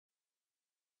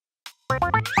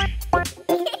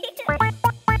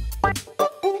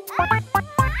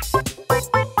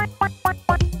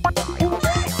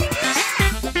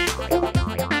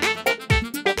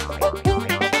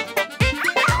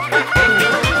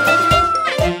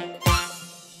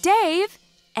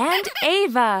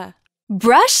Ava.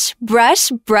 Brush, brush,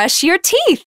 brush your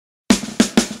teeth.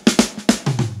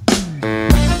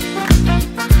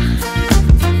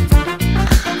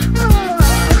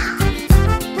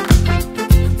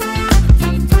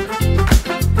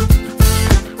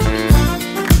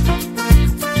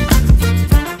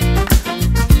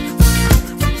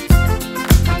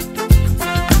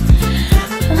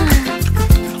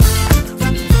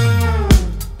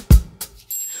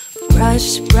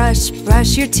 Brush, brush,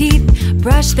 brush your teeth.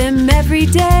 Brush them every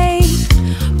day.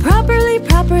 Properly,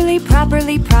 properly,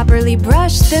 properly, properly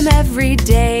brush them every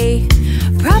day.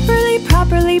 Properly,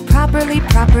 properly, properly,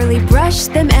 properly brush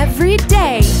them every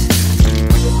day.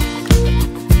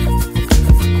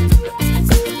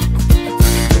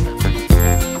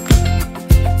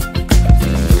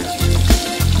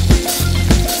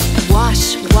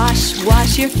 Wash, wash,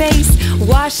 wash your face.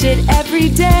 Wash it every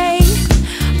day.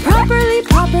 Properly,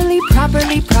 properly,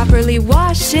 properly, properly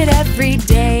wash it every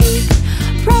day.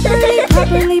 Properly,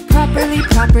 properly, properly,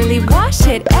 properly wash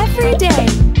it every day.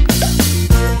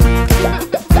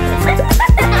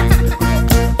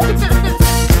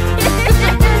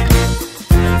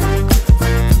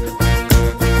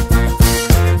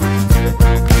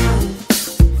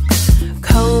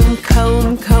 Comb,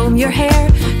 comb, comb your hair.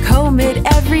 Comb it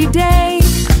every day.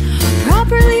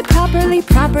 Properly, properly,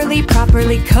 properly,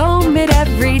 properly comb it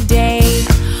every day.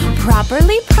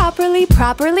 Properly, properly,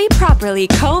 properly, properly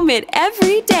comb it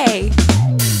every day.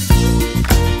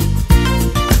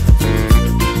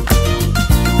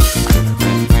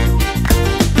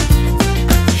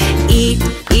 Eat,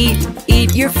 eat,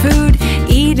 eat your food.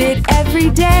 Eat it every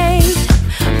day.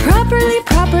 Properly,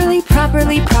 properly,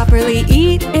 properly, properly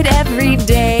eat it every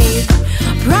day.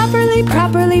 Properly,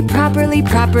 properly, properly,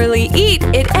 properly eat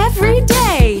it every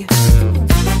day.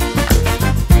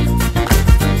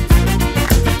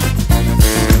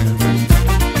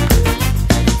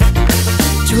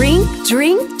 Drink,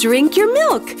 drink, drink your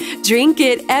milk. Drink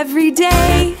it every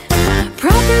day.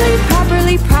 Properly,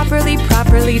 properly, properly,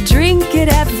 properly drink it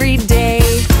every day.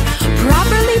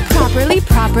 Properly, properly,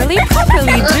 properly,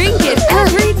 properly drink it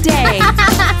every day.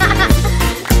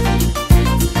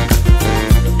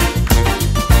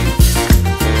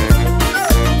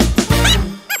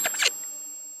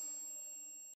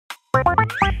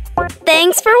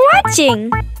 Thanks for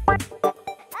watching!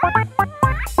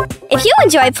 If you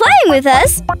enjoy playing with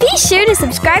us, be sure to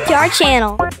subscribe to our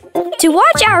channel. To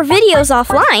watch our videos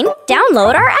offline,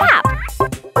 download our app.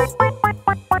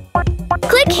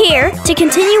 Click here to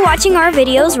continue watching our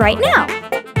videos right now.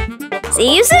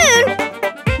 See you soon!